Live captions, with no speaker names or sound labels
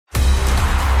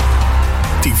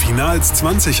Die Finals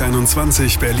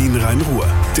 2021 Berlin-Rhein-Ruhr,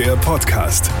 der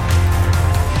Podcast.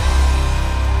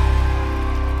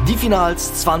 Die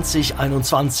Finals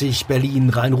 2021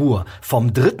 Berlin-Rhein-Ruhr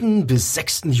vom 3. bis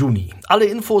 6. Juni. Alle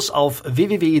Infos auf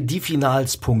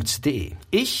www.diefinals.de.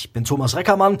 Ich bin Thomas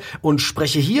Reckermann und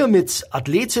spreche hier mit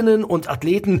Athletinnen und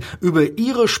Athleten über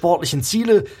ihre sportlichen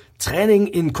Ziele, Training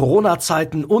in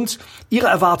Corona-Zeiten und ihre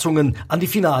Erwartungen an die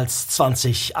Finals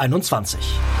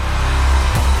 2021.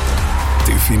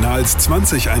 Die Finals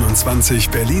 2021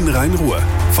 Berlin-Rhein-Ruhr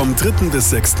vom 3. bis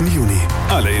 6. Juni.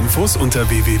 Alle Infos unter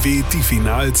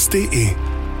www.diefinals.de.